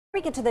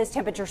Before we get to those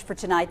temperatures for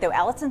tonight, though,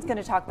 Allison's going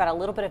to talk about a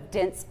little bit of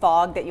dense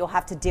fog that you'll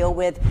have to deal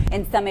with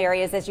in some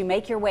areas as you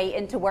make your way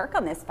into work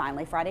on this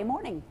finally Friday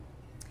morning.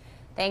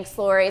 Thanks,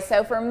 Lori.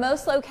 So for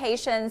most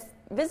locations,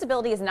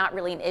 visibility is not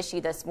really an issue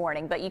this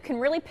morning, but you can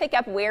really pick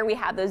up where we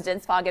have those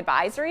dense fog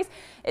advisories.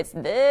 It's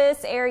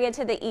this area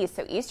to the east,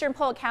 so eastern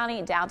Polk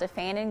County down to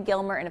Fannin,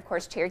 Gilmer, and of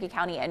course Cherokee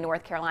County and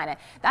North Carolina.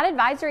 That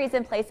advisory is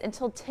in place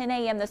until 10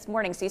 a.m. this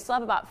morning, so you still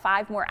have about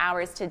 5 more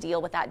hours to deal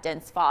with that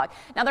dense fog.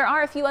 Now there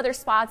are a few other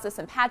spots with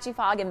some patchy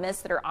fog and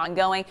mist that are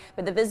ongoing,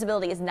 but the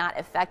visibility is not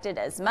affected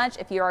as much.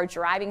 If you are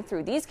driving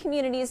through these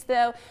communities,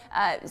 though,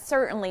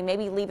 certainly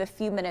maybe leave a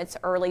few minutes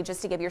early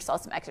just to give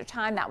yourself some extra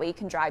time. That way you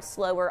can drive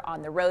slower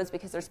on the roads,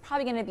 because there's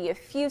probably going to be a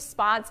few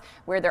spots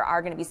where there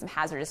are going to be some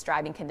hazardous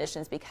driving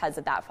conditions because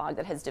of that fog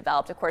that has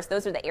developed. Of course,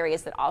 those are the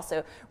areas that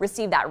also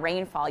received that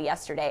rainfall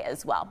yesterday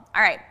as well.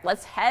 All right,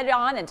 let's head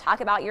on and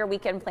talk about your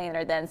weekend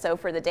planner then. So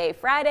for the day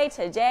Friday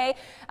today,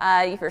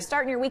 if you're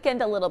starting your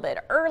weekend a little bit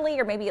early,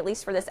 or maybe at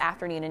least for this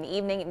afternoon and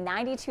evening,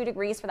 92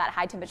 degrees for that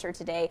high temperature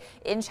today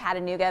in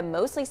Chattanooga.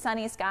 Mostly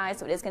sunny skies,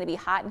 so it is going to be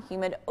hot and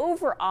humid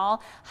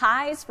overall.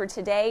 Highs for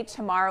today,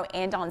 tomorrow,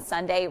 and on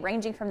Sunday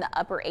ranging from the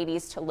upper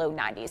 80s to low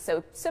 90s.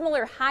 So similar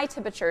high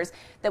temperatures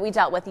that we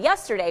dealt with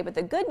yesterday, but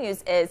the good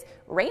news is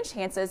rain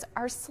chances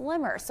are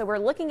slimmer. So we're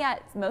looking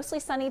at mostly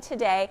sunny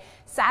today.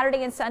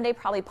 Saturday and Sunday,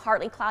 probably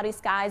partly cloudy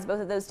skies both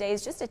of those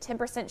days. Just a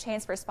 10%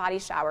 chance for a spotty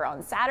shower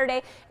on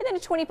Saturday, and then a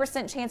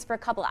 20% chance for a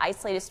couple of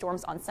isolated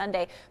storms on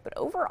Sunday. But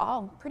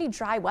overall, pretty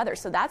dry weather.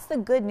 So that's the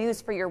good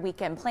news for your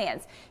weekend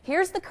plans.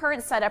 Here's the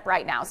current setup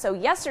right now. So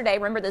yesterday,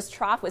 remember, this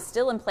trough was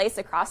still in place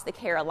across the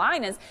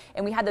Carolinas,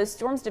 and we had those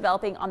storms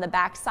developing on the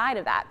back side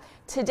of that.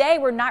 Today,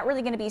 we're not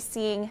really going to be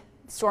seeing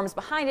storms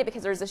behind it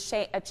because there's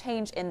a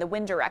change in the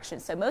wind direction.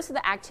 So most of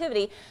the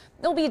activity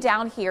will be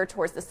down here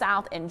towards the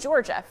south in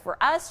Georgia.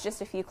 For us,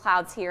 just a few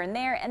clouds here and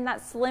there, and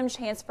that slim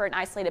chance for an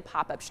isolated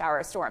pop-up shower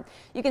or storm.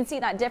 You can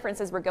see that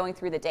difference as we're going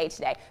through the day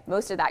today.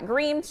 Most of that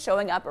green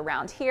showing up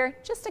around here,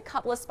 just a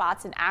couple of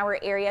spots in our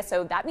area.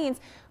 So that means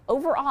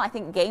overall, I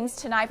think games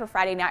tonight for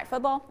Friday Night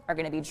Football are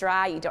going to be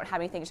dry. You don't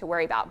have anything to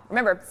worry about.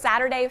 Remember,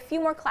 Saturday, a few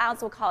more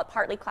clouds. We'll call it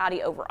partly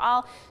cloudy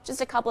overall. Just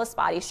a couple of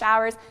spotty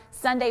showers.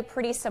 Sunday,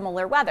 pretty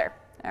similar weather.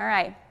 All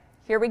right,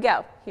 here we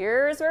go.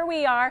 Here's where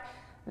we are.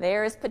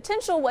 There's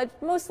potential what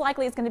most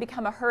likely is going to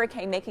become a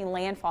hurricane making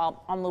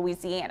landfall on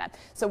Louisiana.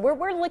 So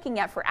we're looking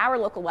at for our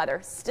local weather,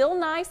 still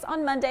nice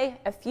on Monday,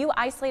 a few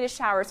isolated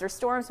showers or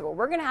storms. But what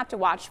we're going to have to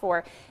watch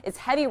for is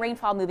heavy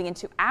rainfall moving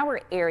into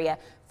our area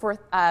for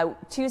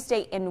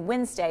Tuesday and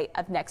Wednesday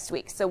of next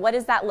week. So what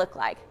does that look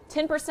like?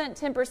 10%,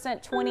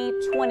 10%, 20,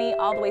 20,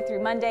 all the way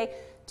through Monday.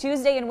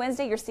 Tuesday and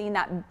Wednesday, you're seeing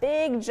that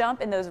big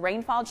jump in those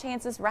rainfall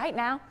chances right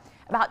now.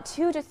 About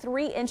 2 to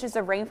 3 inches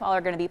of rainfall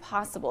are going to be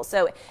possible.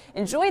 So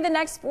enjoy the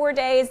next 4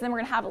 days. Then we're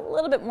going to have a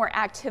little bit more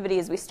activity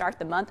as we start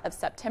the month of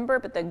September.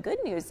 But the good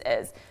news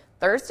is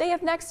Thursday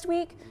of next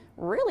week,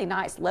 really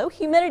nice. Low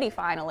humidity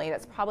finally.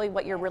 That's probably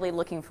what you're really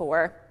looking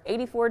for.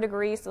 84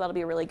 degrees, so that'll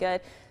be really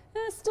good.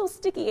 Still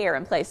sticky air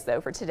in place,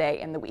 though, for today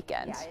and the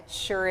weekend. Yeah, it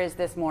sure is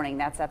this morning.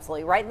 That's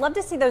absolutely right. Love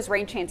to see those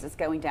rain chances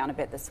going down a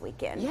bit this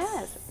weekend.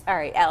 Yes. All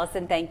right,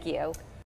 Allison, thank you.